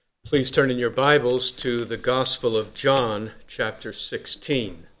Please turn in your Bibles to the Gospel of John, chapter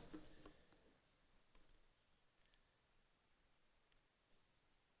 16.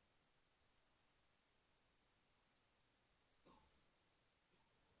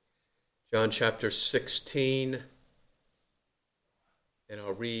 John chapter 16, and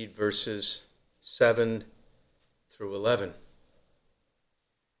I'll read verses 7 through 11.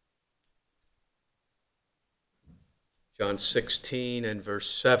 John 16 and verse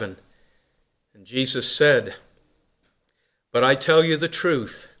 7. And Jesus said, "But I tell you the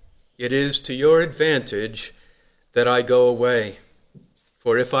truth, it is to your advantage that I go away.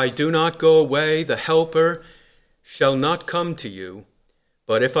 For if I do not go away, the Helper shall not come to you.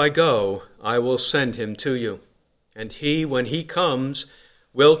 But if I go, I will send him to you. And he, when he comes,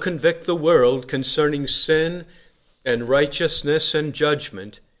 will convict the world concerning sin and righteousness and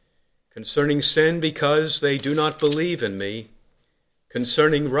judgment. Concerning sin, because they do not believe in me.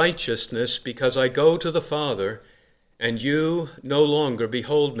 Concerning righteousness, because I go to the Father, and you no longer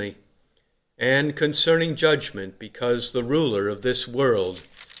behold me. And concerning judgment, because the ruler of this world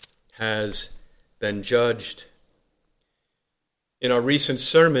has been judged." In our recent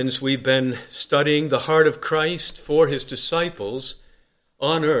sermons, we've been studying the heart of Christ for his disciples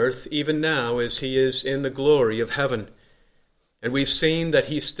on earth, even now as he is in the glory of heaven. And we've seen that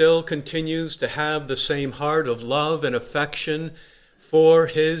he still continues to have the same heart of love and affection for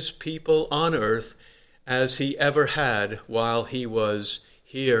his people on earth as he ever had while he was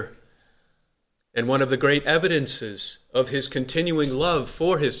here. And one of the great evidences of his continuing love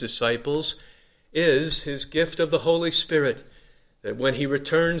for his disciples is his gift of the Holy Spirit, that when he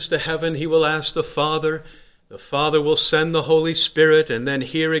returns to heaven, he will ask the Father will send the Holy Spirit, and then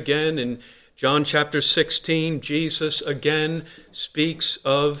here again in John chapter 16, Jesus again speaks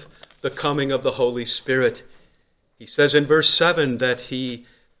of the coming of the Holy Spirit. He says in verse 7 that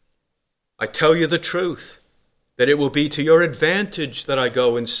I tell you the truth, that it will be to your advantage that I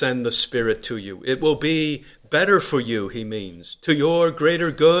go and send the Spirit to you. It will be better for you, he means, to your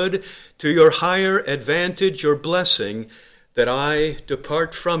greater good, to your higher advantage, your blessing, that I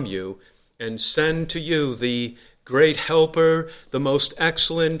depart from you and send to you the great helper, the most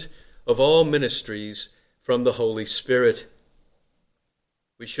excellent of all ministries from the Holy Spirit.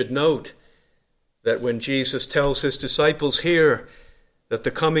 We should note that when Jesus tells his disciples here that the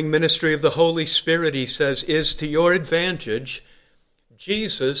coming ministry of the Holy Spirit, he says, is to your advantage,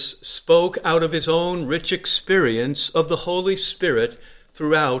 Jesus spoke out of his own rich experience of the Holy Spirit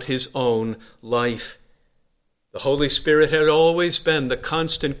throughout his own life. The Holy Spirit had always been the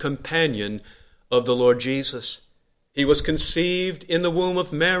constant companion of the Lord Jesus. He was conceived in the womb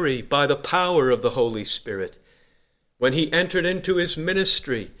of Mary by the power of the Holy Spirit. When he entered into his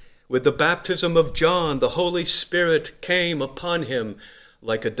ministry with the baptism of John, the Holy Spirit came upon him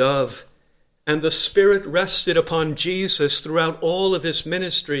like a dove. And the Spirit rested upon Jesus throughout all of his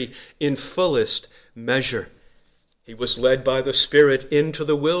ministry in fullest measure. He was led by the Spirit into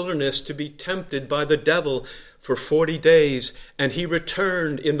the wilderness to be tempted by the devil for 40 days, and he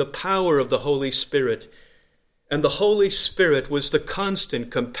returned in the power of the Holy Spirit. And the Holy Spirit was the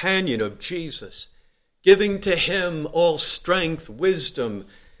constant companion of Jesus, giving to him all strength, wisdom,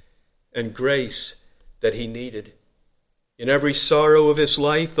 and grace that he needed. In every sorrow of his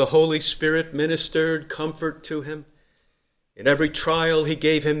life, the Holy Spirit ministered comfort to him. In every trial, he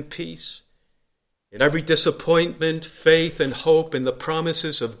gave him peace. In every disappointment, faith and hope in the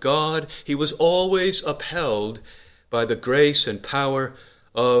promises of God, he was always upheld by the grace and power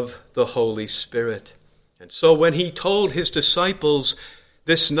of the Holy Spirit. And so when he told his disciples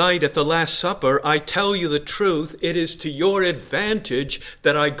this night at the Last Supper, "I tell you the truth, it is to your advantage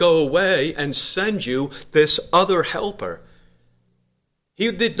that I go away and send you this other helper,"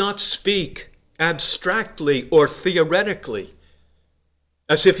 he did not speak abstractly or theoretically,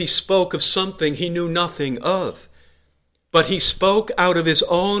 as if he spoke of something he knew nothing of. But he spoke out of his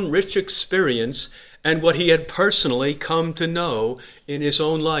own rich experience and what he had personally come to know in his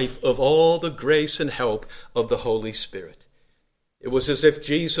own life of all the grace and help of the Holy Spirit. It was as if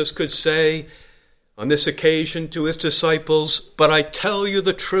Jesus could say on this occasion to his disciples, "But I tell you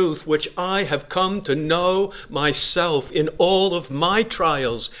the truth which I have come to know myself in all of my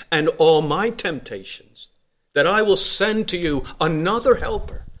trials and all my temptations, that I will send to you another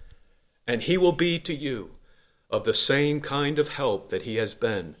helper, and he will be to you of the same kind of help that he has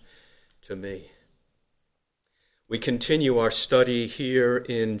been to me." We continue our study here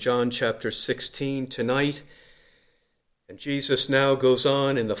in John chapter 16 tonight, and Jesus now goes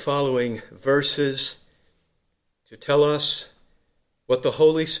on in the following verses to tell us what the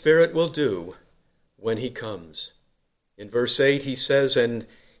Holy Spirit will do when he comes. In verse 8 he says, "And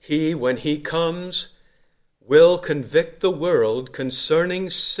he, when he comes, will convict the world concerning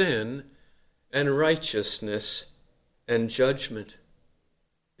sin and righteousness and judgment.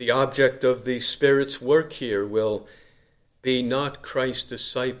 The object of the Spirit's work here will be not Christ's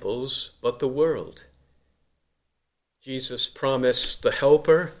disciples, but the world. Jesus promised the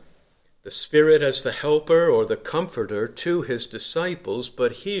helper, the Spirit as the helper or the comforter to his disciples,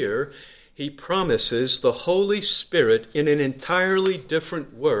 but here he promises the Holy Spirit in an entirely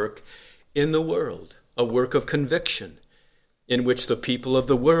different work in the world, a work of conviction, in which the people of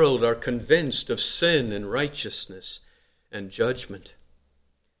the world are convinced of sin and righteousness and judgment.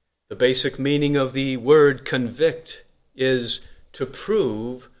 The basic meaning of the word convict is to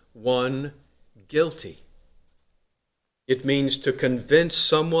prove one guilty. It means to convince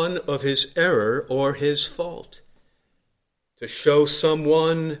someone of his error or his fault, to show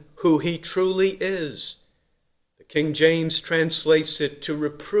someone who he truly is. The King James translates it to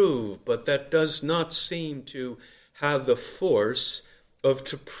reprove, but that does not seem to have the force of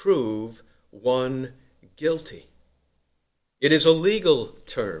to prove one guilty. It is a legal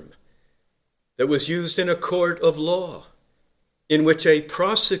term that was used in a court of law, in which a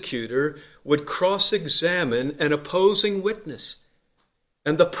prosecutor would cross-examine an opposing witness,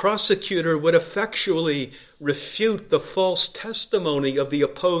 and the prosecutor would effectually refute the false testimony of the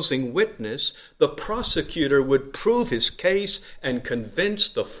opposing witness. The prosecutor would prove his case and convince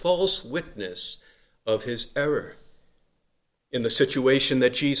the false witness of his error. In the situation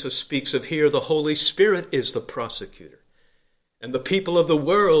that Jesus speaks of here, the Holy Spirit is the prosecutor, and the people of the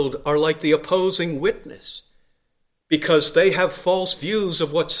world are like the opposing witness, because they have false views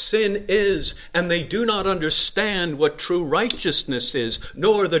of what sin is, and they do not understand what true righteousness is,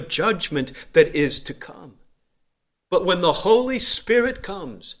 nor the judgment that is to come. But when the Holy Spirit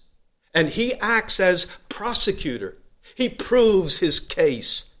comes, and he acts as prosecutor, he proves his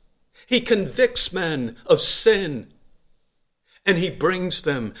case, he convicts men of sin, and he brings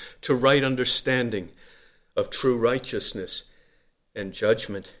them to right understanding of true righteousness and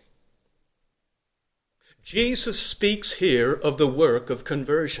judgment. Jesus speaks here of the work of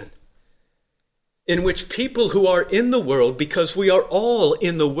conversion, in which people who are in the world, because we are all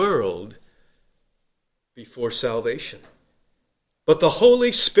in the world before salvation, but the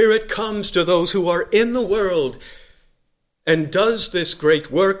Holy Spirit comes to those who are in the world and does this great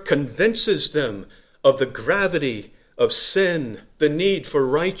work, convinces them of the gravity of sin, the need for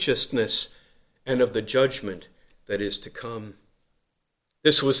righteousness, and of the judgment that is to come.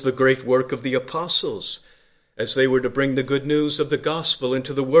 This was the great work of the apostles, as they were to bring the good news of the gospel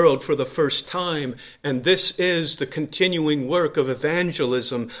into the world for the first time. And this is the continuing work of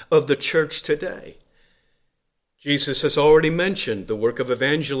evangelism of the church today. Jesus has already mentioned the work of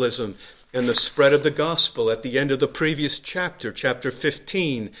evangelism and the spread of the gospel at the end of the previous chapter, chapter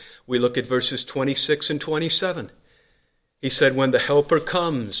 15. We look at verses 26 and 27. He said, "When the Helper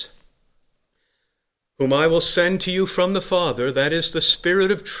comes, whom I will send to you from the Father, that is the Spirit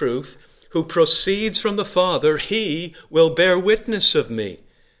of truth, who proceeds from the Father, he will bear witness of me.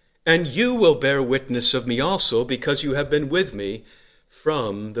 And you will bear witness of me also, because you have been with me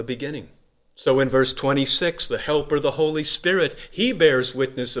from the beginning." So in verse 26, the Helper, the Holy Spirit, he bears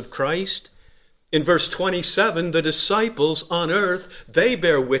witness of Christ. In verse 27, the disciples on earth, they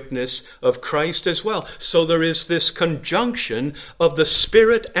bear witness of Christ as well. So there is this conjunction of the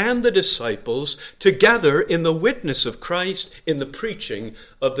Spirit and the disciples together in the witness of Christ, in the preaching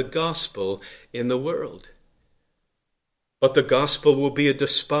of the gospel in the world. But the gospel will be a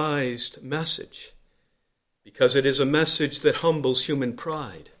despised message, because it is a message that humbles human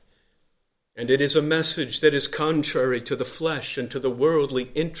pride. And it is a message that is contrary to the flesh and to the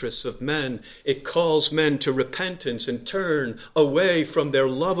worldly interests of men. It calls men to repentance and turn away from their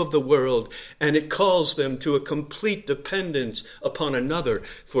love of the world, and it calls them to a complete dependence upon another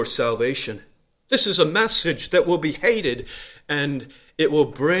for salvation. This is a message that will be hated, and it will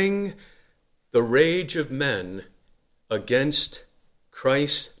bring the rage of men against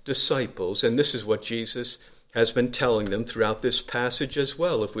Christ's disciples. And this is what Jesus has been telling them throughout this passage as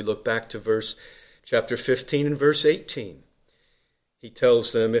well. If we look back to chapter 15 and verse 18, he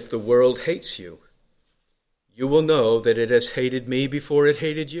tells them, "If the world hates you, you will know that it has hated me before it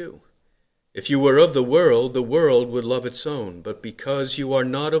hated you. If you were of the world would love its own. But because you are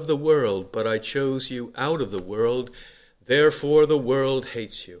not of the world, but I chose you out of the world, therefore the world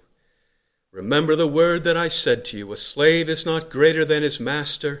hates you. Remember the word that I said to you, a slave is not greater than his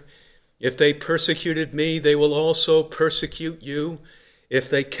master. If they persecuted me, they will also persecute you. If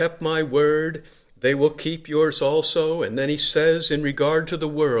they kept my word, they will keep yours also." And then he says in regard to the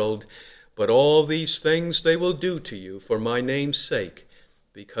world, "But all these things they will do to you for my name's sake,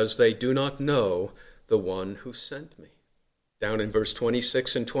 because they do not know the one who sent me. Down in verse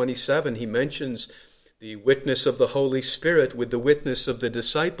 26 and 27, he mentions the witness of the Holy Spirit with the witness of the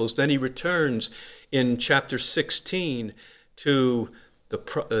disciples. Then he returns in chapter 16 to the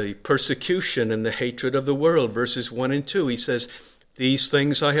persecution and the hatred of the world, verses 1 and 2. He says, "These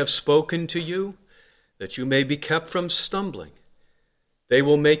things I have spoken to you, that you may be kept from stumbling. They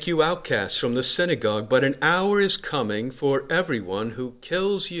will make you outcasts from the synagogue, but an hour is coming for everyone who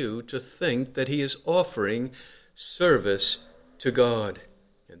kills you to think that he is offering service to God.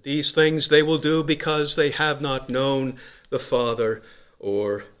 And these things they will do because they have not known the Father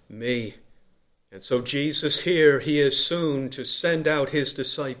or me." And so Jesus here, he is soon to send out his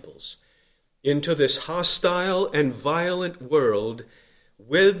disciples into this hostile and violent world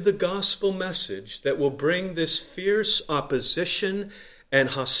with the gospel message that will bring this fierce opposition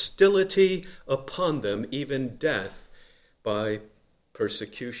and hostility upon them, even death by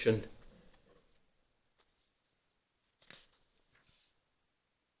persecution.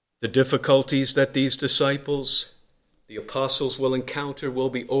 The difficulties that these disciples, the apostles, will encounter will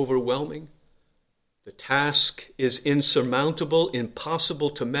be overwhelming. The task is insurmountable,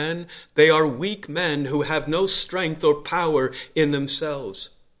 impossible to men. They are weak men who have no strength or power in themselves.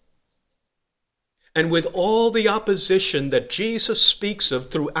 And with all the opposition that Jesus speaks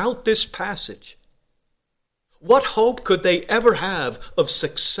of throughout this passage, what hope could they ever have of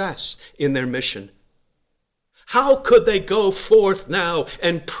success in their mission? How could they go forth now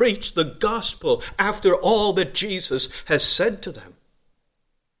and preach the gospel after all that Jesus has said to them?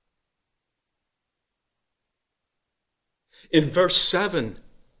 In verse 7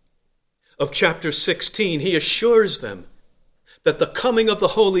 of chapter 16, he assures them that the coming of the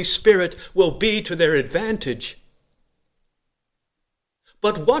Holy Spirit will be to their advantage.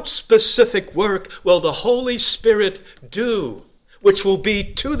 But what specific work will the Holy Spirit do which will be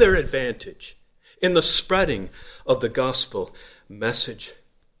to their advantage in the spreading of the gospel message?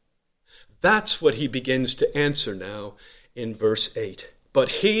 That's what he begins to answer now in verse 8. But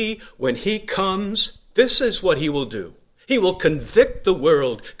he, when he comes, this is what he will do. He will convict the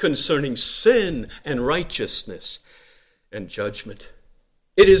world concerning sin and righteousness and judgment.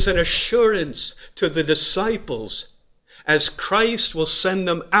 It is an assurance to the disciples as Christ will send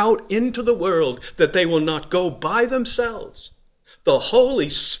them out into the world that they will not go by themselves. The Holy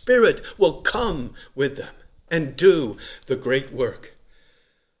Spirit will come with them and do the great work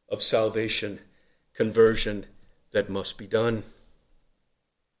of salvation, conversion that must be done.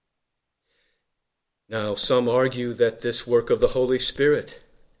 Now, some argue that this work of the Holy Spirit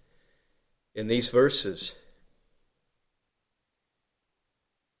in these verses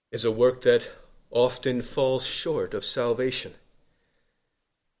is a work that often falls short of salvation.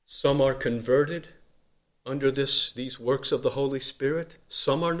 Some are converted under these works of the Holy Spirit.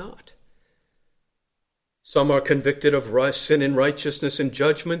 Some are not. Some are convicted of sin and righteousness and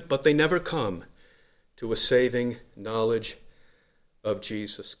judgment, but they never come to a saving knowledge of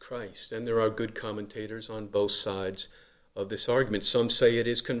Jesus Christ. And there are good commentators on both sides of this argument. Some say it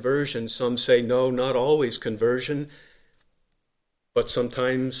is conversion. Some say no, not always conversion, but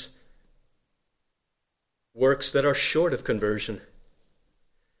sometimes works that are short of conversion.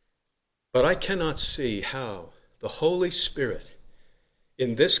 But I cannot see how the Holy Spirit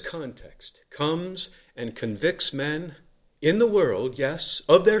in this context comes and convicts men in the world, yes,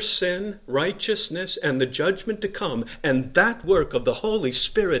 of their sin, righteousness, and the judgment to come, and that work of the Holy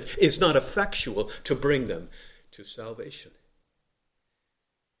Spirit is not effectual to bring them to salvation.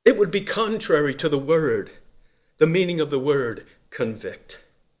 It would be contrary to the word, the meaning of the word convict,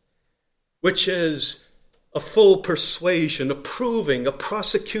 which is a full persuasion, approving, a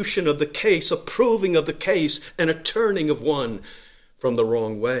prosecution of the case, approving of the case, and a turning of one from the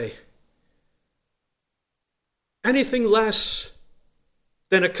wrong way. Anything less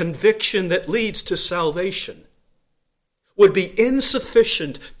than a conviction that leads to salvation would be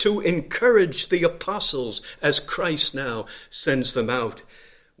insufficient to encourage the apostles as Christ now sends them out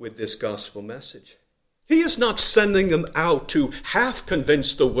with this gospel message. He is not sending them out to half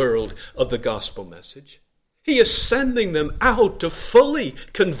convince the world of the gospel message. He is sending them out to fully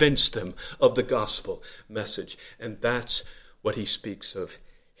convince them of the gospel message. And that's what he speaks of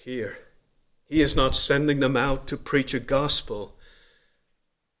here. He is not sending them out to preach a gospel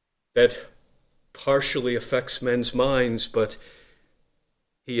that partially affects men's minds, but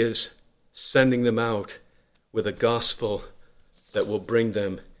he is sending them out with a gospel that will bring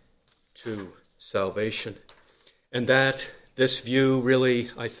them to salvation. And that this view really,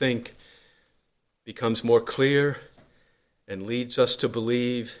 I think, becomes more clear and leads us to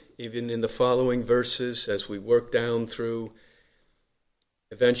believe, even in the following verses, as we work down through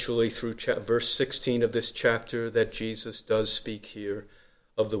eventually through verse 16 of this chapter, that Jesus does speak here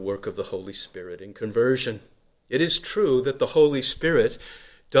of the work of the Holy Spirit in conversion. It is true that the Holy Spirit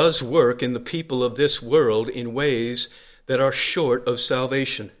does work in the people of this world in ways that are short of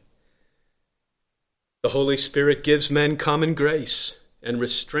salvation. The Holy Spirit gives men common grace and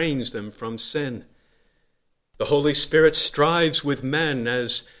restrains them from sin. The Holy Spirit strives with men,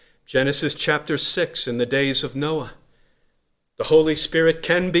 as Genesis chapter 6 in the days of Noah. The Holy Spirit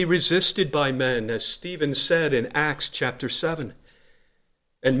can be resisted by men, as Stephen said in Acts chapter 7.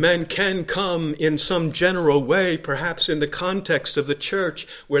 And men can come in some general way, perhaps in the context of the church,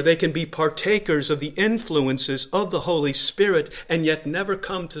 where they can be partakers of the influences of the Holy Spirit and yet never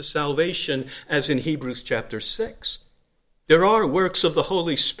come to salvation, as in Hebrews chapter 6. There are works of the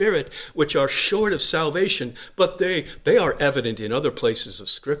Holy Spirit which are short of salvation, but they are evident in other places of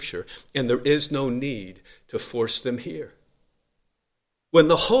Scripture, and there is no need to force them here. When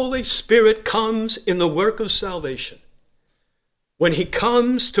the Holy Spirit comes in the work of salvation, when he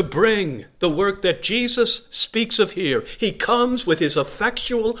comes to bring the work that Jesus speaks of here, he comes with his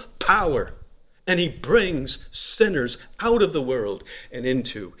effectual power, and he brings sinners out of the world and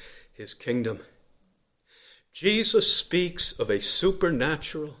into his kingdom. Jesus speaks of a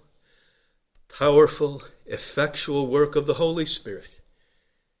supernatural, powerful, effectual work of the Holy Spirit,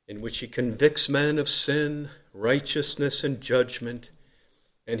 in which he convicts men of sin, righteousness, and judgment,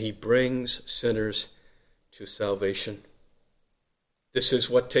 and he brings sinners to salvation. This is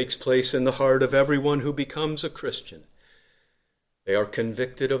what takes place in the heart of everyone who becomes a Christian. They are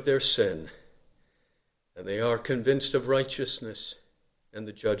convicted of their sin, and they are convinced of righteousness and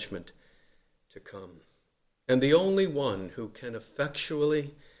the judgment to come. And the only one who can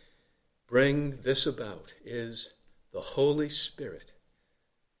effectually bring this about is the Holy Spirit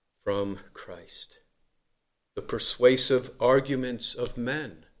from Christ. The persuasive arguments of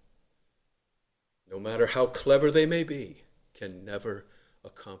men, no matter how clever they may be, can never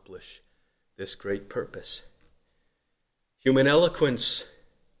accomplish this great purpose. Human eloquence,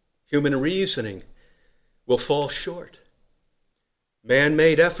 human reasoning will fall short.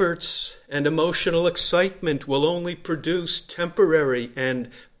 Man-made efforts and emotional excitement will only produce temporary and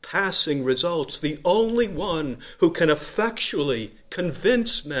passing results. The only one who can effectually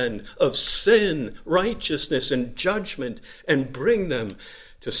convince men of sin, righteousness, and judgment and bring them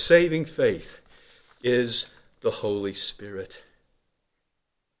to saving faith is the Holy Spirit.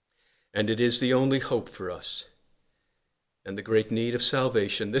 And it is the only hope for us and the great need of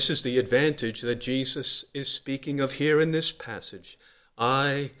salvation. This is the advantage that Jesus is speaking of here in this passage.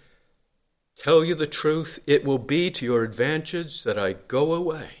 I tell you the truth, it will be to your advantage that I go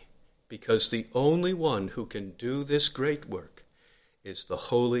away, because the only one who can do this great work is the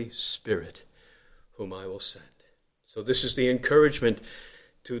Holy Spirit, whom I will send. So this is the encouragement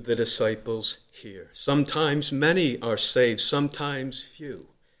to the disciples here. Sometimes many are saved, sometimes few,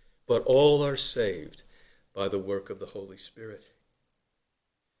 but all are saved by the work of the Holy Spirit.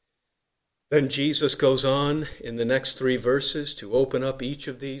 Then Jesus goes on in the next 3 verses to open up each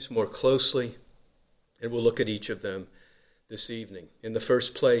of these more closely, and we'll look at each of them this evening. In the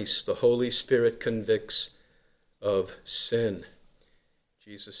first place, the Holy Spirit convicts of sin.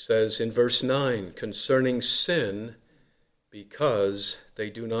 Jesus says in verse 9, concerning sin, because they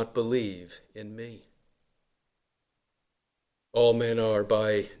do not believe in me. All men are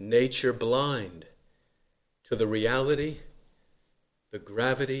by nature blind to the reality, the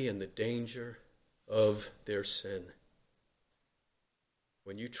gravity, and the danger of their sin.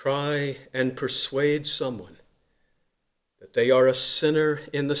 When you try and persuade someone that they are a sinner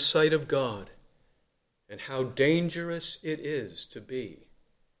in the sight of God, and how dangerous it is to be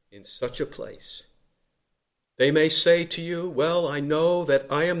in such a place, they may say to you, well, I know that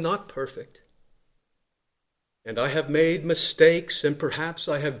I am not perfect, and I have made mistakes, and perhaps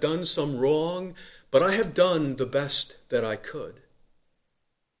I have done some wrong, but I have done the best that I could.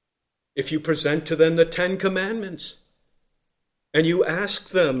 If you present to them the 10 Commandments, and you ask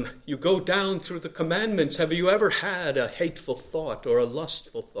them, you go down through the commandments, have you ever had a hateful thought or a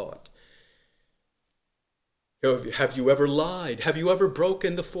lustful thought? Have you ever lied? Have you ever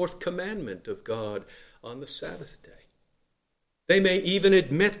broken the 4th commandment of God on the Sabbath day? They may even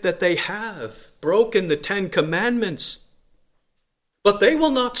admit that they have broken the 10 commandments, but they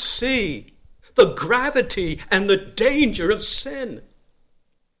will not see the gravity and the danger of sin.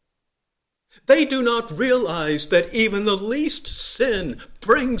 They do not realize that even the least sin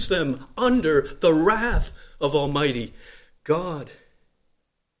brings them under the wrath of Almighty God.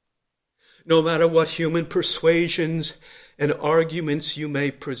 No matter what human persuasions and arguments you may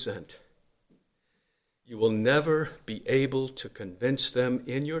present, you will never be able to convince them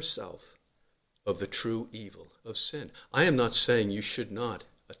in yourself of the true evil of sin. I am not saying you should not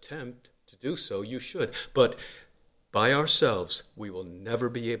attempt to do so. You should. But by ourselves, we will never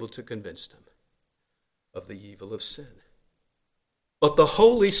be able to convince them of the evil of sin. But the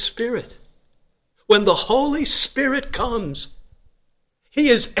Holy Spirit, when the Holy Spirit comes, he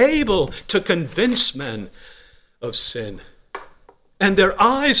is able to convince men of sin. And their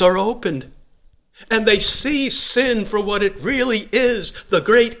eyes are opened. And they see sin for what it really is, the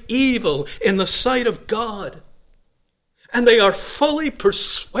great evil in the sight of God. And they are fully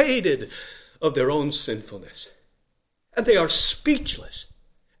persuaded of their own sinfulness. And they are speechless.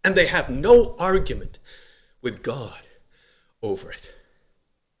 And they have no argument with God over it.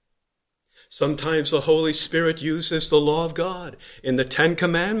 Sometimes the Holy Spirit uses the law of God in the Ten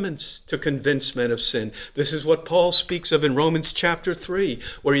Commandments to convince men of sin. This is what Paul speaks of in Romans chapter 3,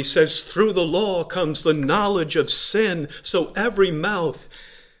 where he says, through the law comes the knowledge of sin, so every mouth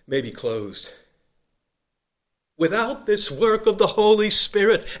may be closed. Without this work of the Holy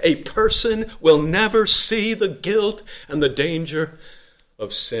Spirit, a person will never see the guilt and the danger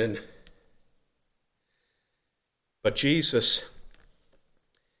of sin. But Jesus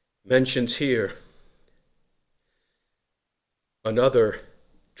mentions here another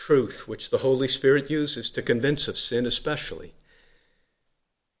truth which the Holy Spirit uses to convince of sin especially,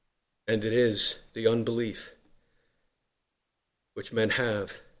 and it is the unbelief which men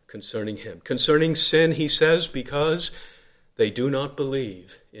have concerning him. Concerning sin, he says, because they do not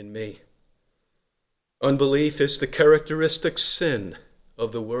believe in me. Unbelief is the characteristic sin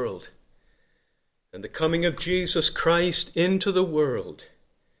of the world, and the coming of Jesus Christ into the world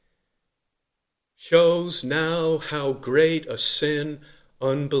shows now how great a sin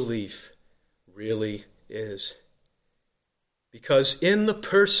unbelief really is. Because in the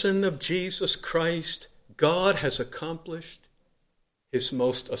person of Jesus Christ, God has accomplished his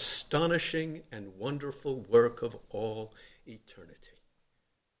most astonishing and wonderful work of all eternity.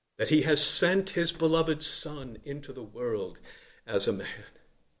 That he has sent his beloved Son into the world as a man.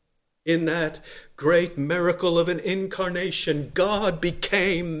 In that great miracle of an incarnation, God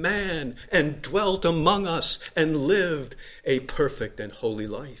became man and dwelt among us and lived a perfect and holy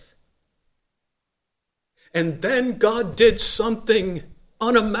life. And then God did something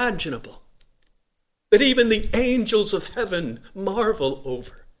unimaginable that even the angels of heaven marvel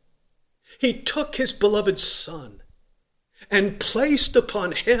over. He took his beloved Son and placed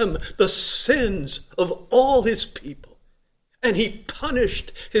upon him the sins of all his people. And he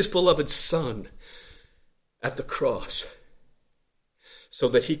punished his beloved Son at the cross so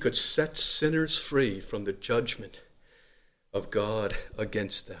that he could set sinners free from the judgment of God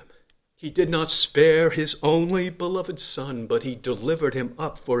against them. He did not spare his only beloved Son, but he delivered him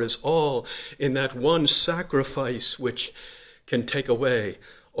up for his all in that one sacrifice which can take away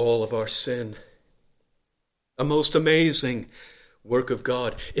all of our sin. A most amazing work of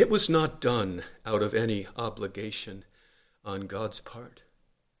God. It was not done out of any obligation on God's part.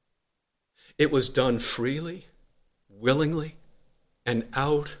 It was done freely, willingly, and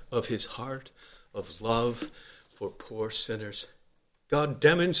out of his heart of love for poor sinners. God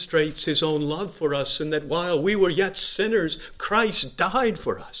demonstrates his own love for us in that while we were yet sinners, Christ died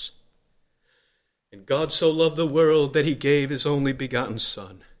for us. And God so loved the world that he gave his only begotten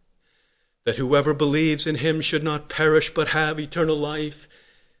Son, that whoever believes in him should not perish but have eternal life.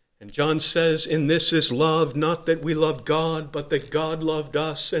 And John says, in this is love, not that we loved God, but that God loved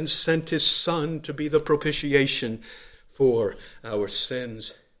us and sent his Son to be the propitiation for our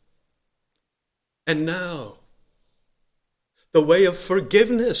sins. And now, the way of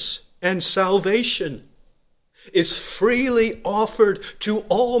forgiveness and salvation is freely offered to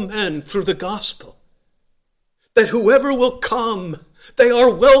all men through the gospel. That whoever will come, they are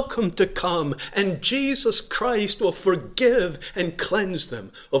welcome to come, and Jesus Christ will forgive and cleanse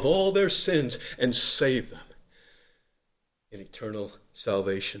them of all their sins and save them in eternal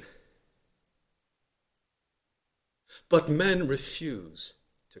salvation. But men refuse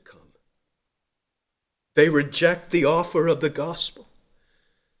to come. They reject the offer of the gospel.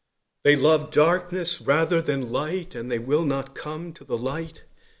 They love darkness rather than light, and they will not come to the light.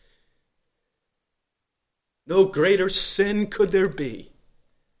 No greater sin could there be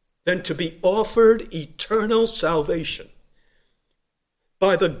than to be offered eternal salvation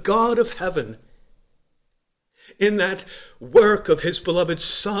by the God of heaven in that work of his beloved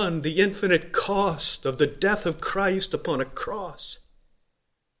Son, the infinite cost of the death of Christ upon a cross.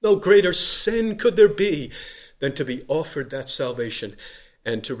 No greater sin could there be than to be offered that salvation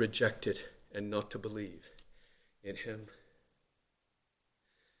and to reject it and not to believe in him.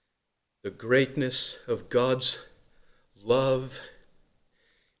 The greatness of God's love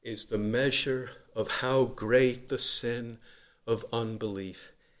is the measure of how great the sin of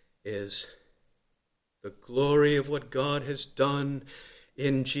unbelief is. The glory of what God has done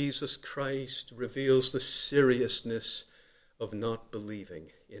in Jesus Christ reveals the seriousness of not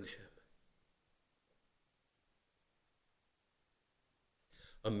believing in him.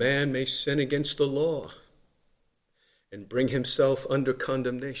 A man may sin against the law and bring himself under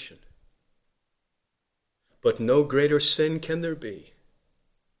condemnation. But no greater sin can there be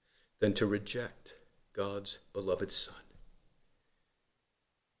than to reject God's beloved Son.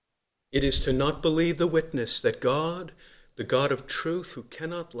 It is to not believe the witness that God, the God of truth who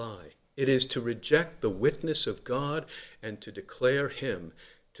cannot lie, it is to reject the witness of God and to declare him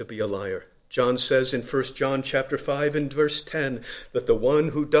to be a liar. John says in 1 John chapter 5 and verse 10 that the one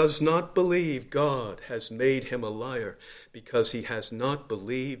who does not believe God has made him a liar because he has not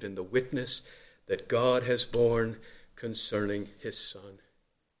believed in the witness that God has borne concerning his Son.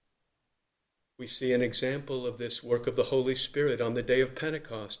 We see an example of this work of the Holy Spirit on the day of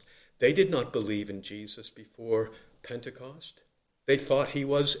Pentecost. They did not believe in Jesus before Pentecost. They thought he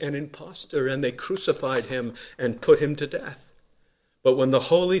was an impostor, and they crucified him and put him to death. But when the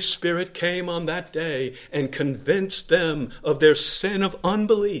Holy Spirit came on that day and convinced them of their sin of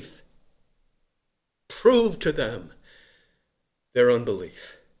unbelief, proved to them their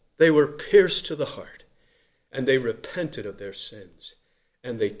unbelief, they were pierced to the heart, and they repented of their sins,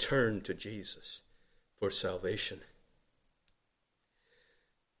 and they turned to Jesus for salvation.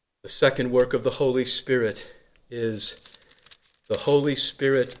 The second work of the Holy Spirit is the Holy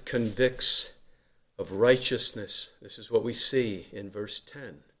Spirit convicts of righteousness. This is what we see in verse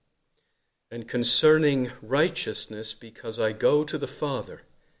 10. And concerning righteousness, because I go to the Father,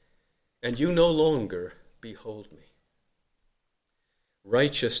 and you no longer behold me.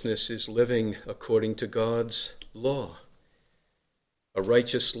 Righteousness is living according to God's law. A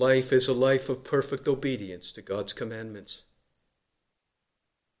righteous life is a life of perfect obedience to God's commandments.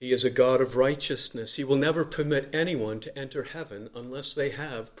 He is a God of righteousness. He will never permit anyone to enter heaven unless they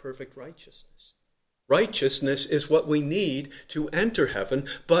have perfect righteousness. Righteousness is what we need to enter heaven,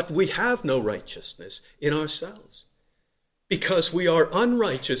 but we have no righteousness in ourselves. Because we are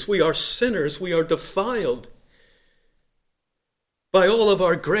unrighteous, we are sinners, we are defiled. By all of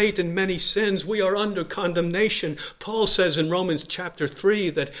our great and many sins, we are under condemnation. Paul says in Romans chapter 3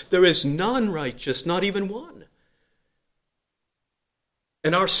 that there is none righteous, not even one.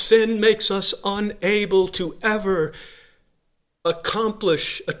 And our sin makes us unable to ever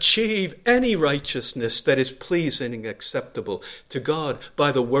achieve any righteousness that is pleasing and acceptable to God.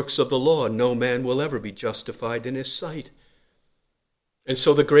 By the works of the law, no man will ever be justified in his sight. And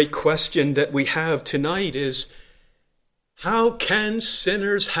so the great question that we have tonight is, how can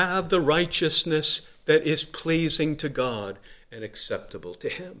sinners have the righteousness that is pleasing to God and acceptable to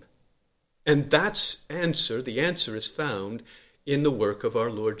him? And the answer is found in the work of our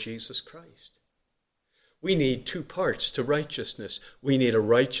Lord Jesus Christ. We need two parts to righteousness. We need a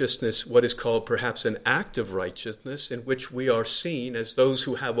righteousness, what is called perhaps an act of righteousness, in which we are seen as those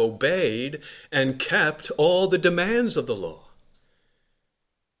who have obeyed and kept all the demands of the law.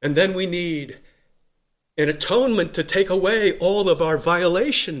 And then we need an atonement to take away all of our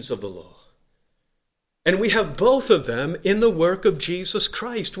violations of the law. And we have both of them in the work of Jesus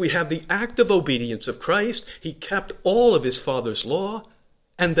Christ. We have the act of obedience of Christ. He kept all of his Father's law,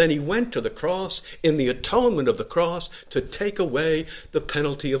 and then he went to the cross in the atonement of the cross to take away the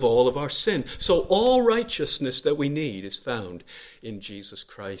penalty of all of our sin. So all righteousness that we need is found in Jesus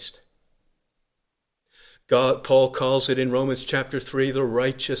Christ. Paul calls it in Romans chapter 3 the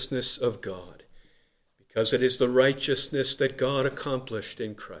righteousness of God, because it is the righteousness that God accomplished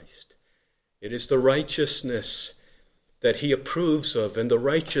in Christ. It is the righteousness that he approves of and the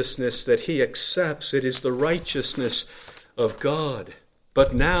righteousness that he accepts. It is the righteousness of God.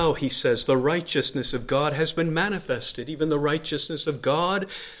 But now, he says, the righteousness of God has been manifested, even the righteousness of God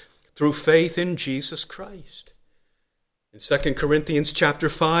through faith in Jesus Christ. In 2 Corinthians chapter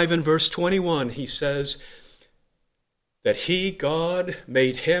 5 and verse 21, he says that he, God,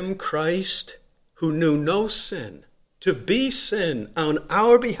 made him, Christ, who knew no sin, to be sin on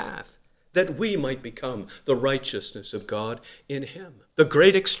our behalf, that we might become the righteousness of God in him. The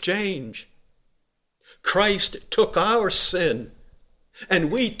great exchange. Christ took our sin, and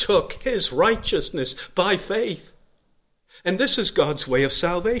we took his righteousness by faith. And this is God's way of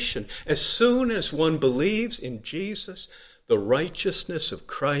salvation. As soon as one believes in Jesus, the righteousness of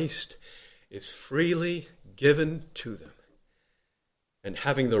Christ is freely given to them. And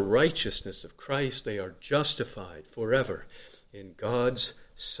having the righteousness of Christ, they are justified forever in God's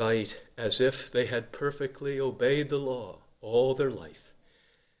sight as if they had perfectly obeyed the law all their life,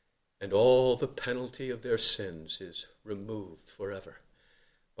 and all the penalty of their sins is removed forever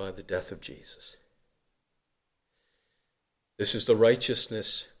by the death of Jesus. This is the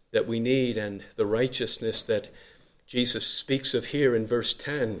righteousness that we need, and the righteousness that Jesus speaks of here in verse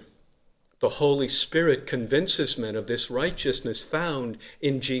 10. The Holy Spirit convinces men of this righteousness found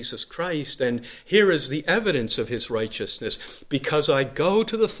in Jesus Christ. And here is the evidence of his righteousness. Because I go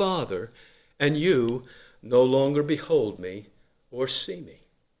to the Father, and you no longer behold me or see me.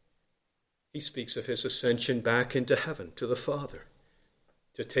 He speaks of his ascension back into heaven to the Father,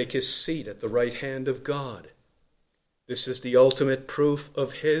 to take his seat at the right hand of God. This is the ultimate proof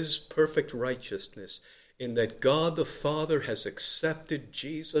of his perfect righteousness, in that God the Father has accepted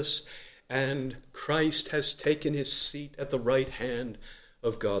Jesus, and Christ has taken his seat at the right hand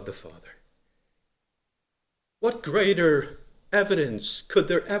of God the Father. What greater evidence could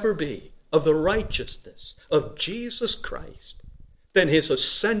there ever be of the righteousness of Jesus Christ than his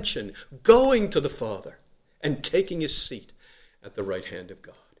ascension, going to the Father and taking his seat at the right hand of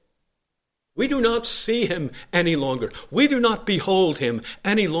God? We do not see him any longer. We do not behold him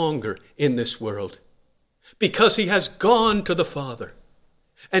any longer in this world, because he has gone to the Father.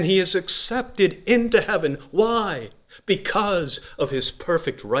 And he is accepted into heaven. Why? Because of his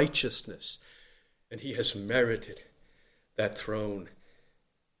perfect righteousness. And he has merited that throne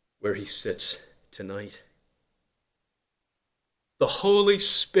where he sits tonight. The Holy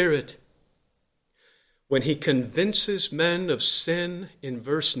Spirit, when he convinces men of sin in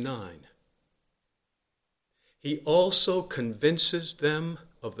verse 9, he also convinces them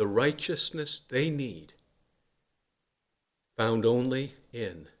of the righteousness they need, found only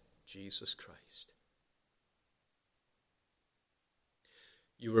in Jesus Christ.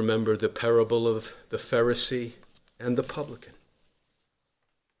 You remember the parable of the Pharisee and the publican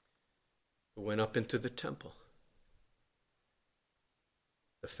who went up into the temple.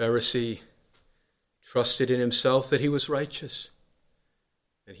 The Pharisee trusted in himself that he was righteous,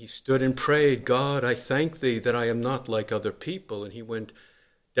 and he stood and prayed, God, I thank thee that I am not like other people. And he went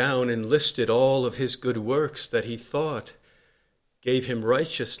down and listed all of his good works that he thought gave him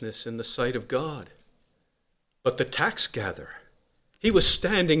righteousness in the sight of God. But the tax gatherer, he was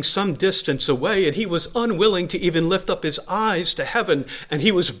standing some distance away, and he was unwilling to even lift up his eyes to heaven, and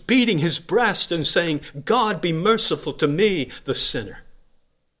he was beating his breast and saying, God, be merciful to me, the sinner.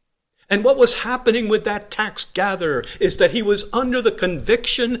 And what was happening with that tax gatherer is that he was under the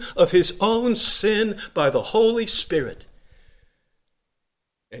conviction of his own sin by the Holy Spirit.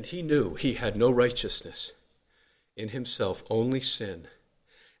 And he knew he had no righteousness in himself, only sin.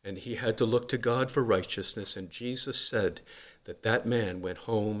 And he had to look to God for righteousness. And Jesus said that that man went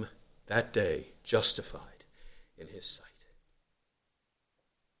home that day justified in his sight.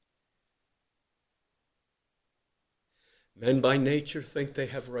 Men by nature think they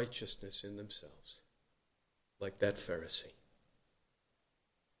have righteousness in themselves, like that Pharisee.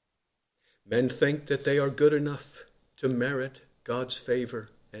 Men think that they are good enough to merit God's favor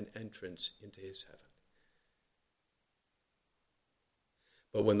and entrance into his heaven.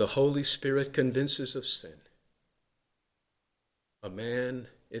 But when the Holy Spirit convinces of sin, a man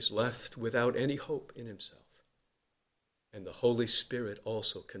is left without any hope in himself. And the Holy Spirit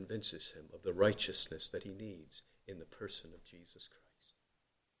also convinces him of the righteousness that he needs in the person of Jesus Christ.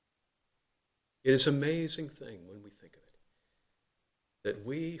 It is an amazing thing when we think of it, that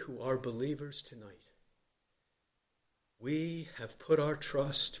we who are believers tonight, we have put our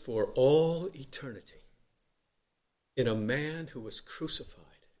trust for all eternity in a man who was crucified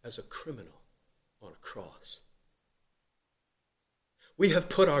as a criminal on a cross. We have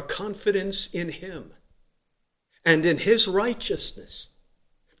put our confidence in him and in his righteousness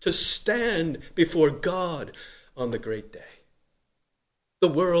to stand before God on the great day. The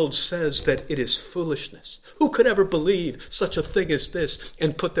world says that it is foolishness. Who could ever believe such a thing as this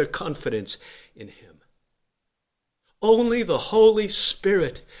and put their confidence in him? Only the Holy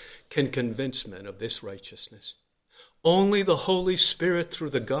Spirit can convince men of this righteousness. Only the Holy Spirit through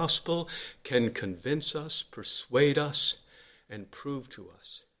the gospel can convince us, persuade us, and prove to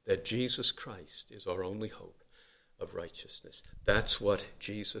us that Jesus Christ is our only hope of righteousness. That's what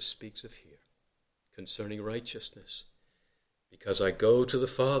Jesus speaks of here concerning righteousness. Because I go to the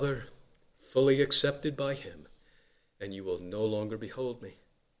Father, fully accepted by him, and you will no longer behold me.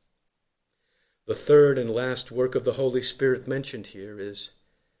 The third and last work of the Holy Spirit mentioned here is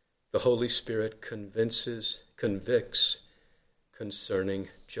the Holy Spirit convicts concerning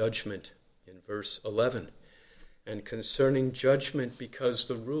judgment in verse 11. And concerning judgment because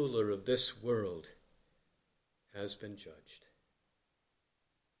the ruler of this world has been judged.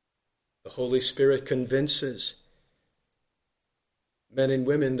 The Holy Spirit convinces men and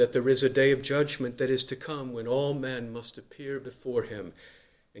women that there is a day of judgment that is to come when all men must appear before him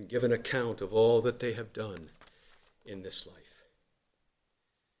and give an account of all that they have done in this life.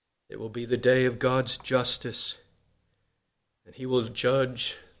 It will be the day of God's justice, and he will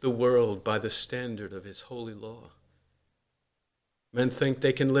judge the world by the standard of his holy law. Men think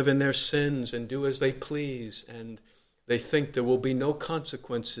they can live in their sins and do as they please, and they think there will be no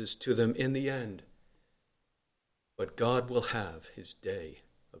consequences to them in the end. But God will have his day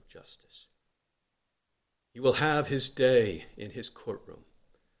of justice. He will have his day in his courtroom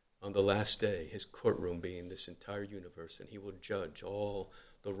on the last day, his courtroom being this entire universe, and he will judge all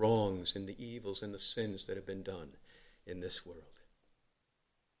the wrongs and the evils and the sins that have been done in this world.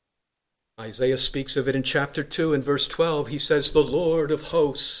 Isaiah speaks of it in chapter 2 and verse 12. He says, the Lord of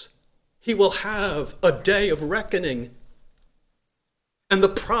hosts, he will have a day of reckoning, and the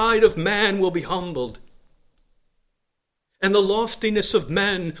pride of man will be humbled, and the loftiness of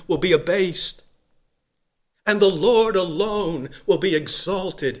men will be abased, and the Lord alone will be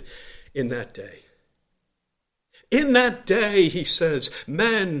exalted in that day. In that day, he says,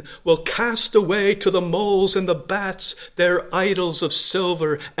 men will cast away to the moles and the bats their idols of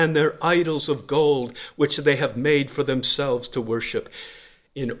silver and their idols of gold, which they have made for themselves to worship,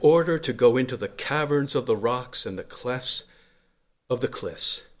 in order to go into the caverns of the rocks and the clefts of the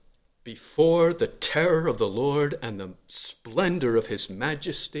cliffs, before the terror of the Lord and the splendor of his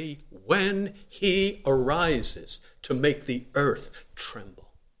majesty, when he arises to make the earth tremble.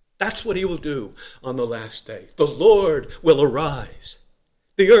 That's what he will do on the last day. The Lord will arise.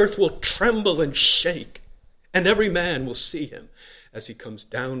 The earth will tremble and shake, and every man will see him as he comes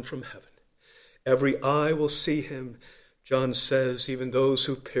down from heaven. Every eye will see him, John says, even those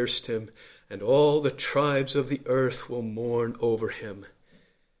who pierced him, and all the tribes of the earth will mourn over him.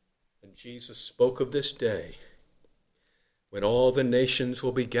 And Jesus spoke of this day when all the nations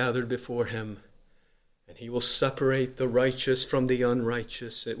will be gathered before him, and he will separate the righteous from the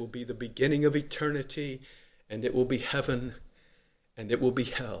unrighteous. It will be the beginning of eternity, and it will be heaven, and it will be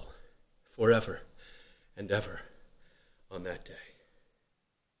hell forever and ever on that day.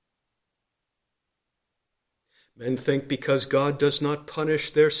 Men think because God does not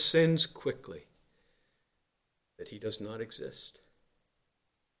punish their sins quickly, that he does not exist.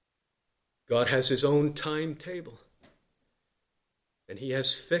 God has his own timetable, and he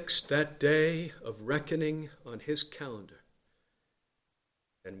has fixed that day of reckoning on his calendar.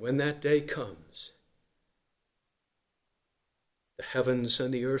 And when that day comes, the heavens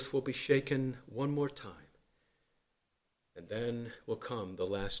and the earth will be shaken one more time. And then will come the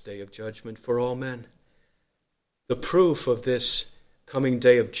last day of judgment for all men. The proof of this coming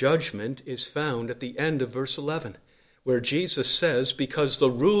day of judgment is found at the end of verse 11, where Jesus says, because the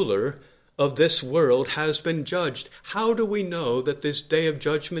ruler of this world has been judged. How do we know that this day of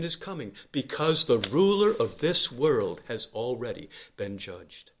judgment is coming? Because the ruler of this world has already been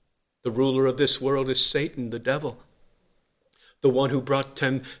judged. The ruler of this world is Satan, the devil, the one who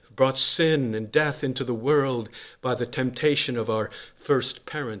brought sin and death into the world by the temptation of our first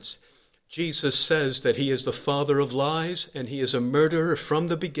parents. Jesus says that he is the father of lies, and he is a murderer from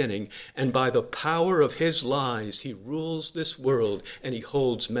the beginning, and by the power of his lies he rules this world, and he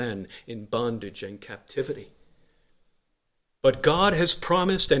holds men in bondage and captivity. But God has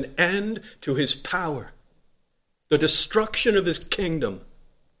promised an end to his power, the destruction of his kingdom,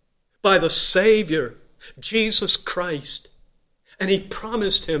 by the Savior, Jesus Christ. And he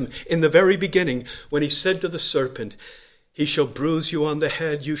promised him in the very beginning when he said to the serpent, he shall bruise you on the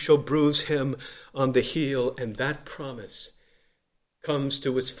head, you shall bruise him on the heel. And that promise comes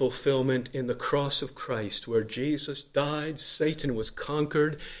to its fulfillment in the cross of Christ, where Jesus died, Satan was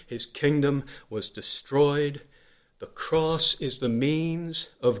conquered, his kingdom was destroyed. The cross is the means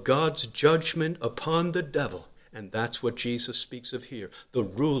of God's judgment upon the devil. And that's what Jesus speaks of here. The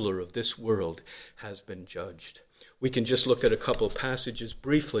ruler of this world has been judged. We can just look at a couple of passages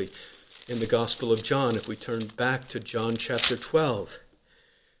briefly in the Gospel of John, if we turn back to John chapter 12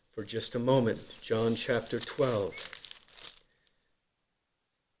 for just a moment. John chapter 12.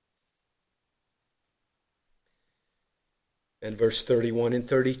 And verse 31 and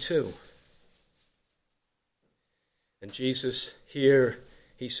 32. And Jesus here,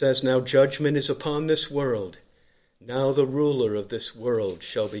 he says, now judgment is upon this world. Now the ruler of this world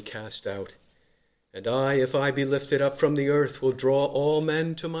shall be cast out. And I, if I be lifted up from the earth, will draw all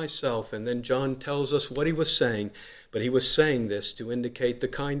men to myself. And then John tells us what he was saying, but he was saying this to indicate the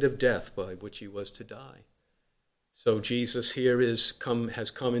kind of death by which he was to die. So Jesus here has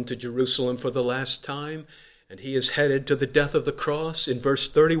come into Jerusalem for the last time, And he is headed to the death of the cross. In verse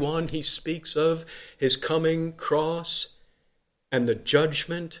 31, he speaks of his coming cross and the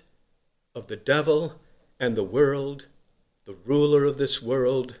judgment of the devil and the world. The ruler of this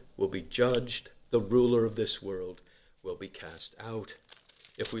world will be judged. The ruler of this world will be cast out.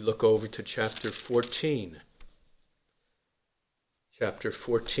 If we look over to chapter 14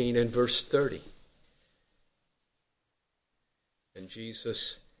 and verse 30. And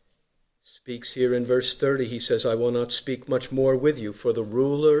Jesus speaks here in verse 30. He says, I will not speak much more with you, for the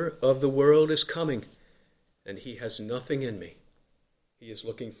ruler of the world is coming, and he has nothing in me. He is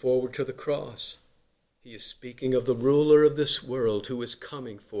looking forward to the cross. He is speaking of the ruler of this world who is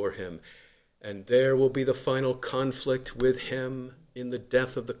coming for him. And there will be the final conflict with him in the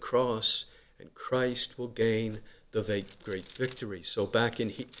death of the cross, and Christ will gain the great victory. So back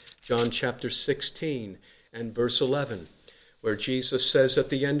in John chapter 16 and verse 11, where Jesus says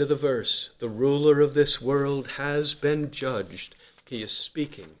at the end of the verse, the ruler of this world has been judged. He is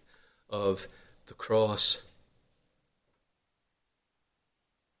speaking of the cross.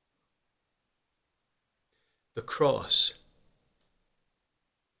 The cross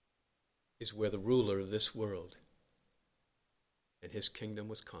is where the ruler of this world and his kingdom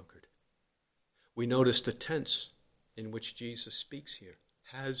was conquered. We notice the tense in which Jesus speaks here,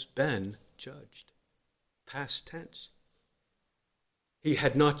 has been judged. Past tense. He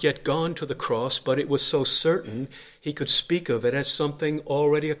had not yet gone to the cross, but it was so certain he could speak of it as something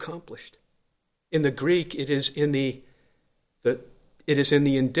already accomplished. In the Greek, it is in the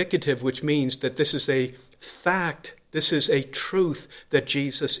indicative, which means that this is a fact, this is a truth that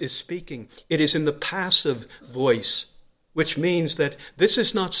Jesus is speaking. It is in the passive voice, which means that this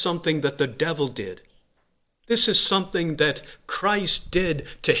is not something that the devil did. This is something that Christ did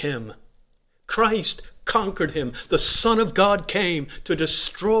to him. Christ conquered him. The Son of God came to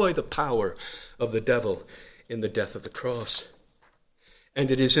destroy the power of the devil in the death of the cross.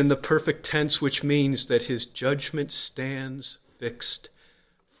 And it is in the perfect tense, which means that his judgment stands fixed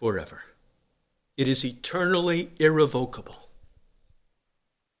forever. It is eternally irrevocable.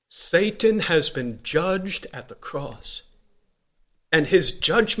 Satan has been judged at the cross, and his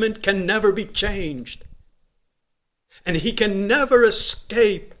judgment can never be changed. And he can never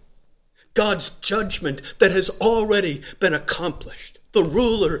escape God's judgment that has already been accomplished. The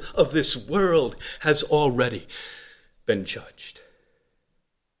ruler of this world has already been judged.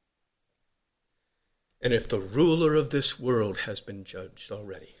 And if the ruler of this world has been judged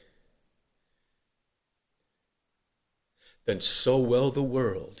already, then so will the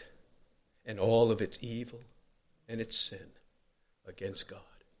world and all of its evil and its sin against God.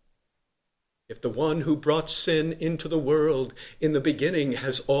 If the one who brought sin into the world in the beginning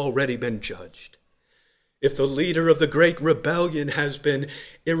has already been judged, if the leader of the great rebellion has been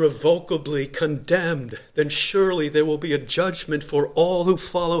irrevocably condemned, then surely there will be a judgment for all who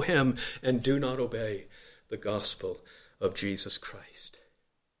follow him and do not obey the gospel of Jesus Christ.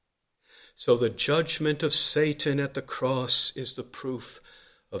 So the judgment of Satan at the cross is the proof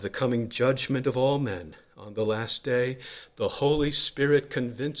of the coming judgment of all men. On the last day, the Holy Spirit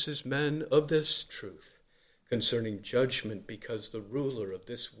convinces men of this truth concerning judgment, because the ruler of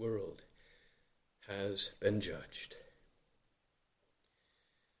this world has been judged.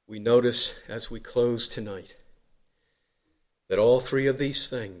 We notice as we close tonight that all three of these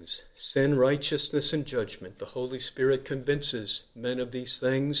things, sin, righteousness, and judgment, the Holy Spirit convinces men of these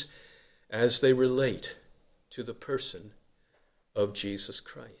things as they relate to the person of Jesus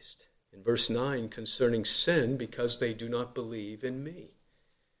Christ. In verse 9, concerning sin, because they do not believe in me.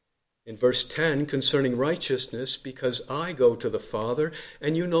 In verse 10, concerning righteousness, because I go to the Father,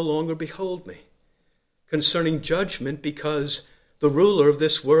 and you no longer behold me. Concerning judgment, because the ruler of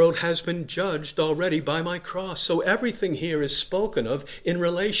this world has been judged already by my cross. So everything here is spoken of in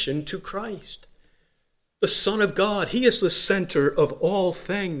relation to Christ. The Son of God, he is the center of all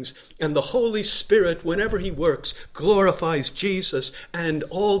things. And the Holy Spirit, whenever he works, glorifies Jesus. And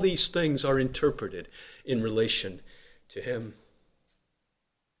all these things are interpreted in relation to him.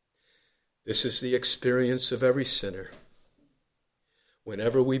 This is the experience of every sinner.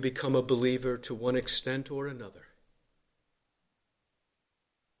 Whenever we become a believer to one extent or another,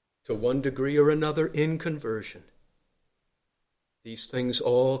 to one degree or another in conversion, these things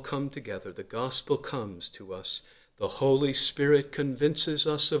all come together. The gospel comes to us. The Holy Spirit convinces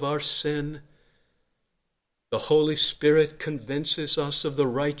us of our sin. The Holy Spirit convinces us of the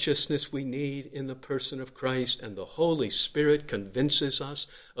righteousness we need in the person of Christ. And the Holy Spirit convinces us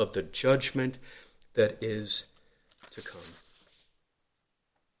of the judgment that is to come.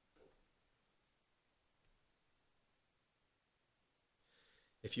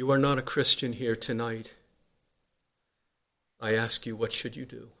 If you are not a Christian here tonight, I ask you, what should you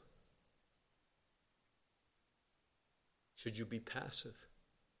do? Should you be passive?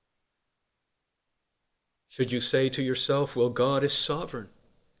 Should you say to yourself, well, God is sovereign,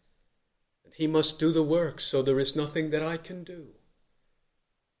 and he must do the work, so there is nothing that I can do?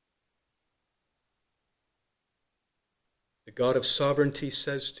 The God of sovereignty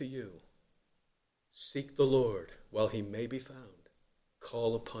says to you, seek the Lord while he may be found.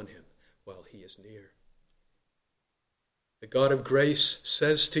 Call upon him while he is near. The God of grace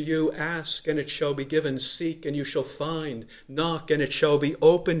says to you, ask and it shall be given, seek and you shall find, knock and it shall be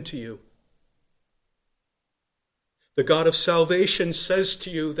opened to you. The God of salvation says to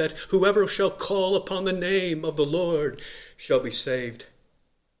you that whoever shall call upon the name of the Lord shall be saved.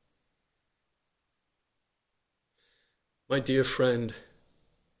 My dear friend,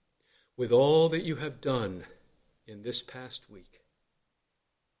 with all that you have done in this past week,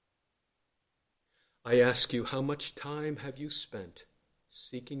 I ask you, how much time have you spent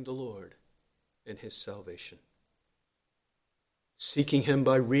seeking the Lord and his salvation? Seeking him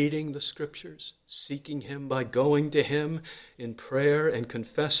by reading the scriptures, seeking him by going to him in prayer and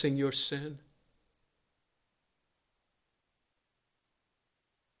confessing your sin.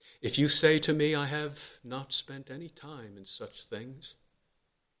 If you say to me, I have not spent any time in such things,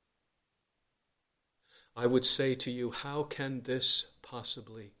 I would say to you, how can this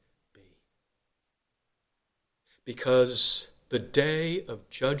possibly be? Because the day of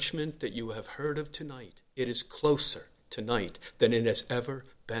judgment that you have heard of tonight, it is closer tonight than it has ever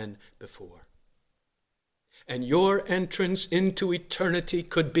been before. And your entrance into eternity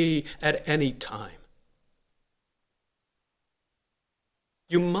could be at any time.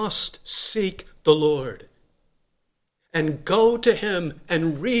 You must seek the Lord and go to him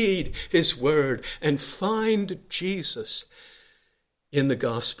and read his word and find Jesus in the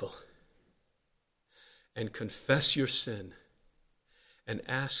gospel and confess your sin and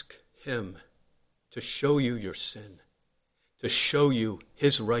ask him to show you your sin, to show you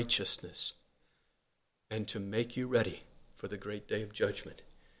his righteousness, and to make you ready for the great day of judgment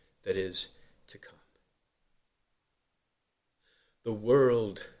that is to come. The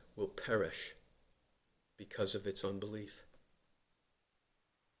world will perish because of its unbelief.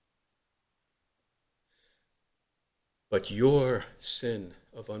 But your sin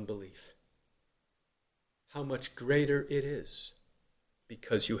of unbelief, how much greater it is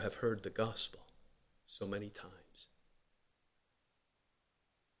because you have heard the gospel so many times.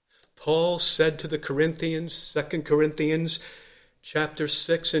 Paul said to the Corinthians, 2 Corinthians chapter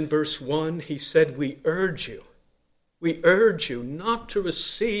 6 and verse 1, he said, we urge you not to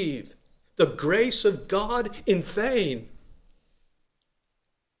receive the grace of God in vain.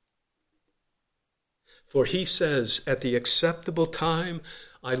 For he says, at the acceptable time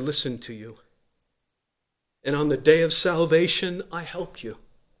I listened to you, and on the day of salvation I helped you.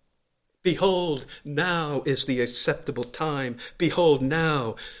 Behold, now is the acceptable time. Behold,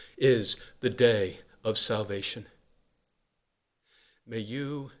 now is the day of salvation. May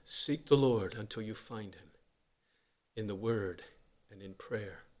you seek the Lord until you find him in the word and in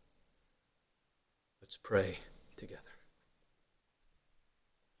prayer. Let's pray together.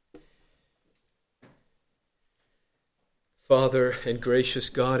 Father and gracious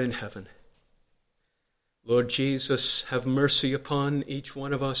God in heaven, Lord Jesus, have mercy upon each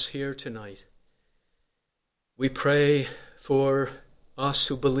one of us here tonight. We pray for us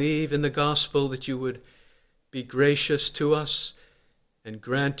who believe in the gospel that you would be gracious to us and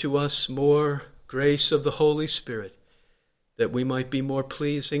grant to us more grace of the Holy Spirit, that we might be more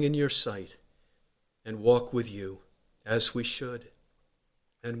pleasing in your sight and walk with you as we should.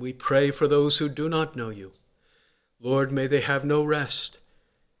 And we pray for those who do not know you. Lord, may they have no rest,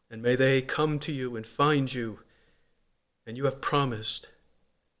 and may they come to you and find you. And you have promised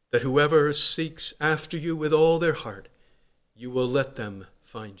that whoever seeks after you with all their heart, you will let them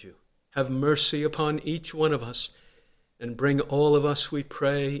find you. Have mercy upon each one of us, and bring all of us, we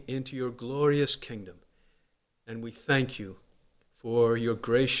pray, into your glorious kingdom. And we thank you for your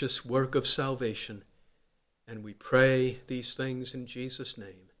gracious work of salvation. And we pray these things in Jesus'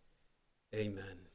 name. Amen.